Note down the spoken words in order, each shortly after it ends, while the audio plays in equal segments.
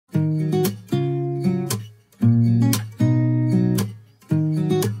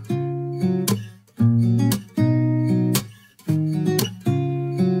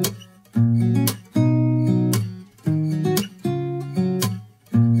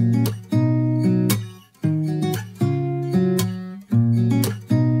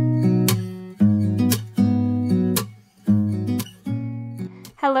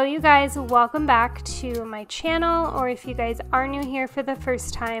guys, welcome back to my channel, or if you guys are new here for the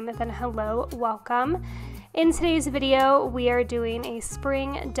first time, then hello, welcome. In today's video, we are doing a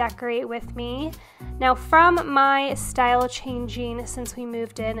spring decorate with me. Now, from my style changing since we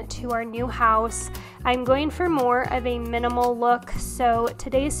moved in to our new house, I'm going for more of a minimal look, so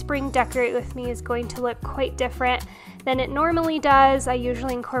today's spring decorate with me is going to look quite different than it normally does. I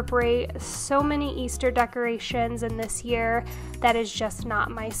usually incorporate so many Easter decorations, and this year that is just not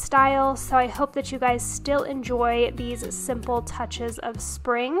my style, so I hope that you guys still enjoy these simple touches of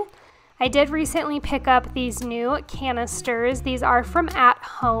spring. I did recently pick up these new canisters. These are from At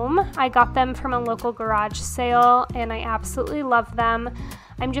Home. I got them from a local garage sale and I absolutely love them.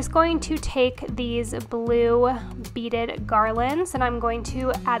 I'm just going to take these blue beaded garlands and I'm going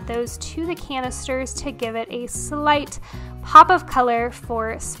to add those to the canisters to give it a slight pop of color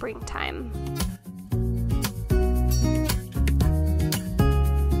for springtime.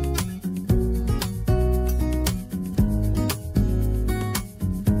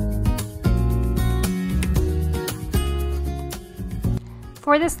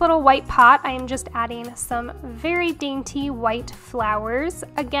 For this little white pot, I am just adding some very dainty white flowers,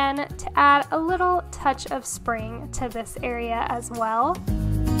 again, to add a little touch of spring to this area as well.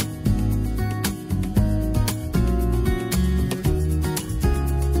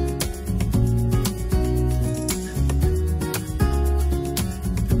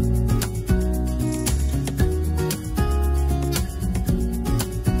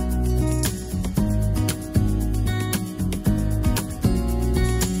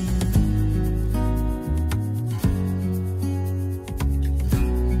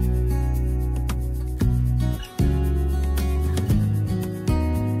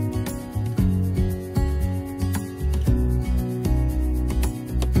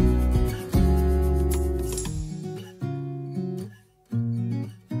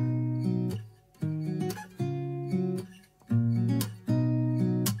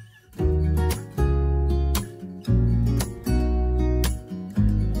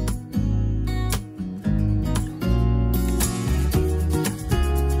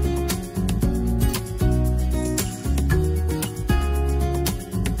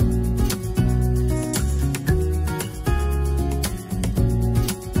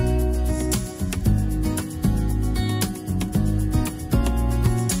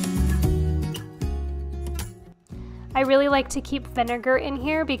 I really like to keep vinegar in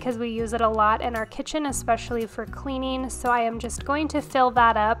here because we use it a lot in our kitchen, especially for cleaning, so I am just going to fill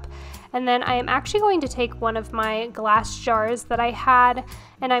that up. And then I am actually going to take one of my glass jars that I had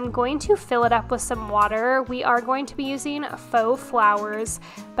and I'm going to fill it up with some water. We are going to be using faux flowers,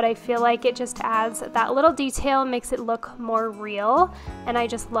 but I feel like it just adds that little detail, makes it look more real, and I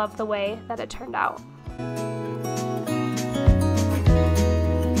just love the way that it turned out.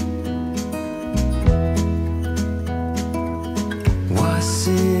 Was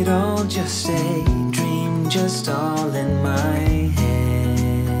it all just a dream, just all in my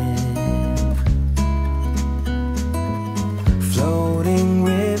head? Floating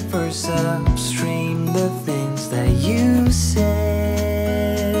rivers upstream, the things that you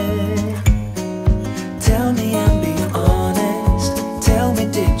said. Tell me and be honest, tell me,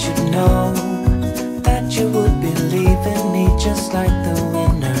 did you know that you would be leaving me just like the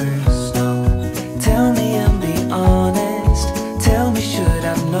winter's snow? Tell me and be honest, tell me, should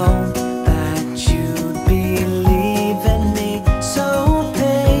I've known that you'd be leaving me so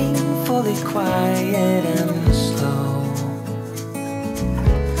painfully quiet and slow?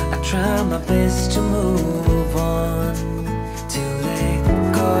 I try my best to move on, to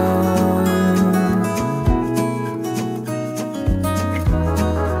let go.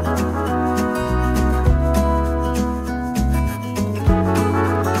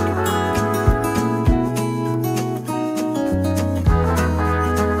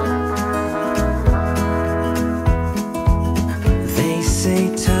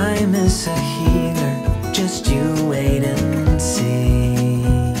 Time is a healer, just you wait and see.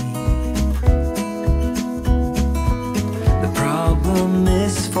 The problem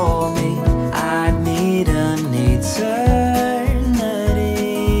is for me, I need an eternity.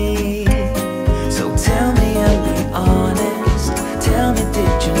 So tell me and be honest, tell me,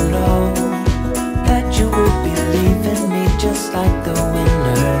 did you know that you would be leaving me just like the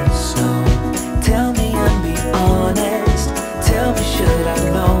winter snow? Tell me and be honest, tell me, should I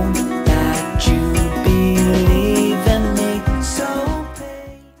know that you'd be leaving me so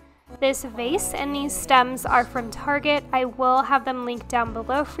painfully? This vase and these stems are from Target. I will have them linked down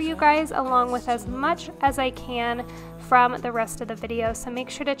below for you guys, along with as much as I can from the rest of the video, so make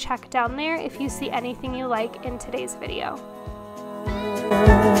sure to check down there if you see anything you like in today's video.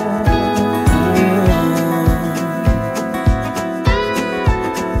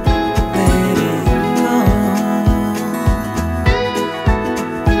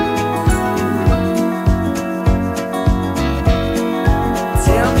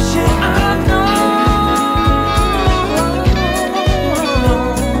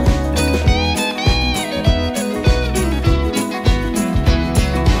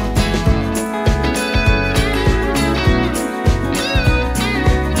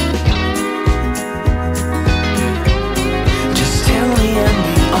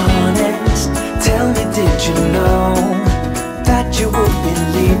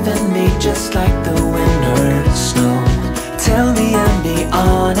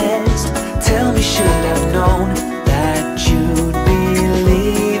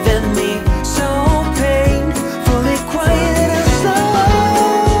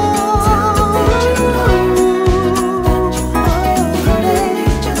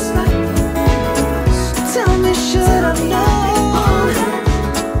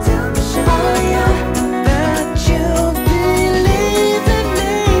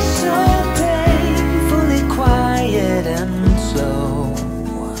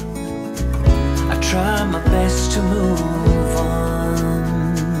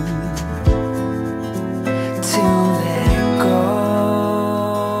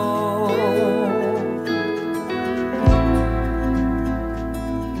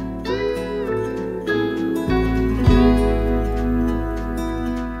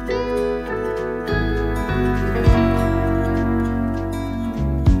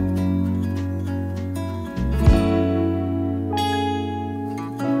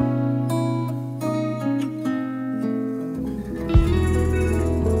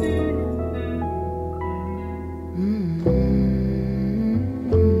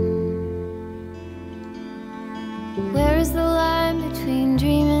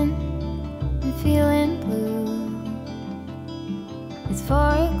 4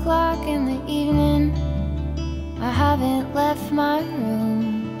 o'clock in the evening, I haven't left my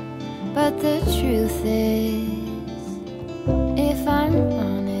room. But the truth is, if I'm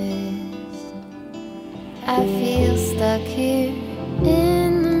honest, I feel stuck here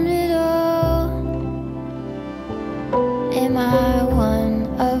in the middle. Am I one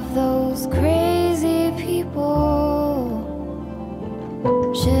of those crazy people?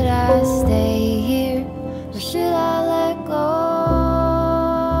 Should I stay here or should I let go?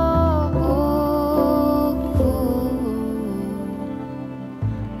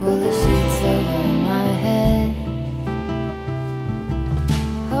 Pull the sheets over my head,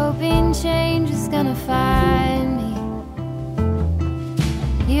 hoping change is gonna find me.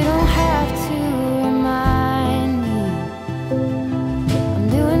 You don't have to remind me I'm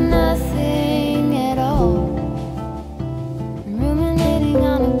doing nothing at all. I'm ruminating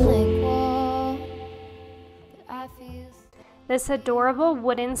on a blank wall, but I feel. This adorable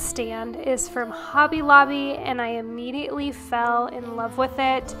wooden stand is from Hobby Lobby and I immediately fell in love with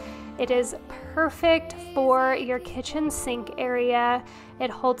it. It is perfect for your kitchen sink area.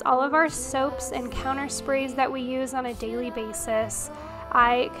 It holds all of our soaps and counter sprays that we use on a daily basis.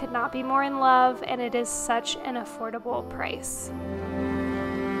 I could not be more in love, and it is such an affordable price.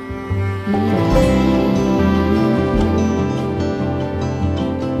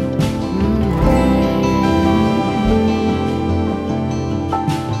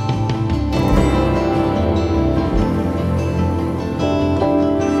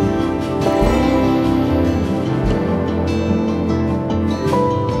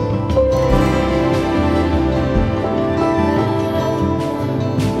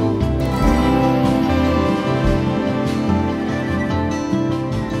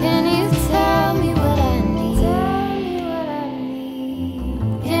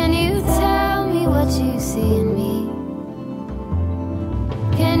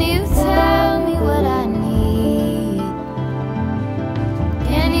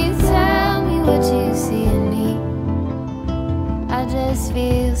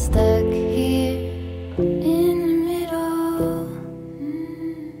 Feel stuck here in the middle.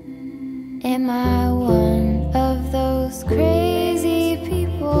 Am I one of those crazy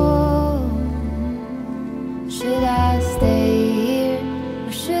people? Should I stay here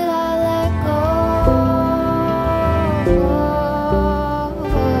or should I let go?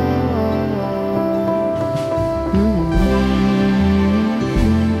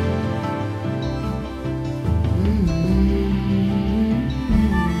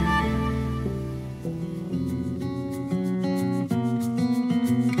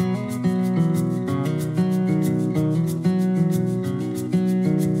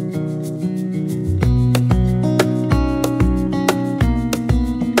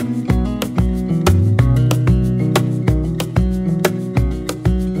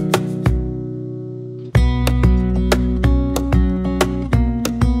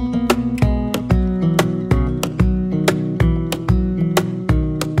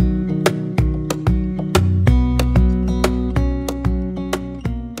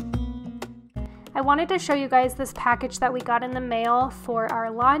 I wanted to show you guys this package that we got in the mail for our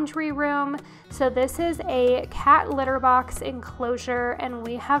laundry room. So this is a cat litter box enclosure and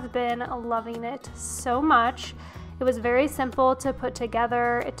we have been loving it so much. It was very simple to put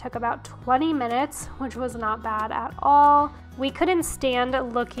together. It took about 20 minutes, which was not bad at all. We couldn't stand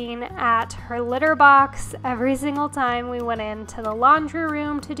looking at her litter box every single time we went into the laundry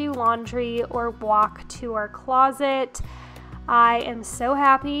room to do laundry or walk to our closet. I am so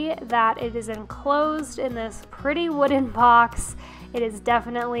happy that it is enclosed in this pretty wooden box. It is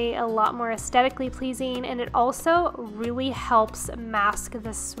definitely a lot more aesthetically pleasing and it also really helps mask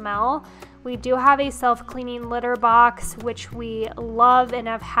the smell. We do have a self-cleaning litter box, which we love and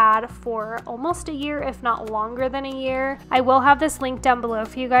have had for almost a year, if not longer than a year. I will have this link down below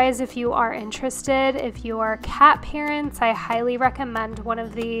for you guys if you are interested. If you are cat parents, I highly recommend one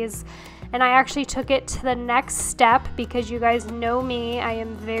of these. And I actually took it to the next step because you guys know me, I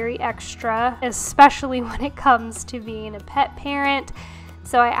am very extra, especially when it comes to being a pet parent.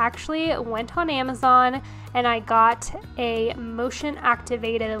 So I actually went on Amazon and I got a motion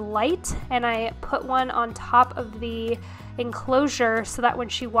activated light and I put one on top of the enclosure so that when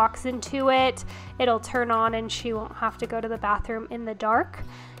she walks into it, it'll turn on and she won't have to go to the bathroom in the dark.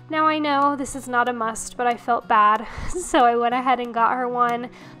 Now I know this is not a must, but I felt bad, so I went ahead and got her one,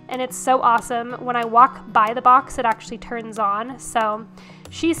 and it's so awesome. When I walk by the box, it actually turns on, so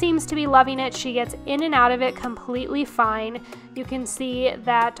she seems to be loving it. She gets in and out of it completely fine. You can see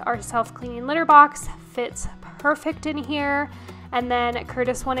that our self-cleaning litter box fits perfect in here, And then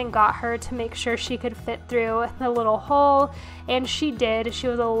Curtis went and got her to make sure she could fit through the little hole, and she did. She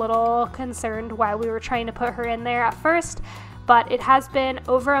was a little concerned why we were trying to put her in there at first, but it has been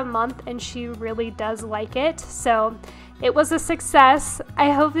over a month and she really does like it. So it was a success.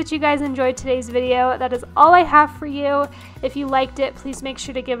 I hope that you guys enjoyed today's video. That is all I have for you. If you liked it, please make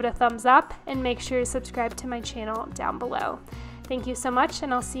sure to give it a thumbs up and make sure to subscribe to my channel down below. Thank you so much,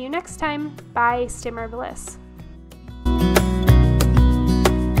 and I'll see you next time. Bye, stay marvelous.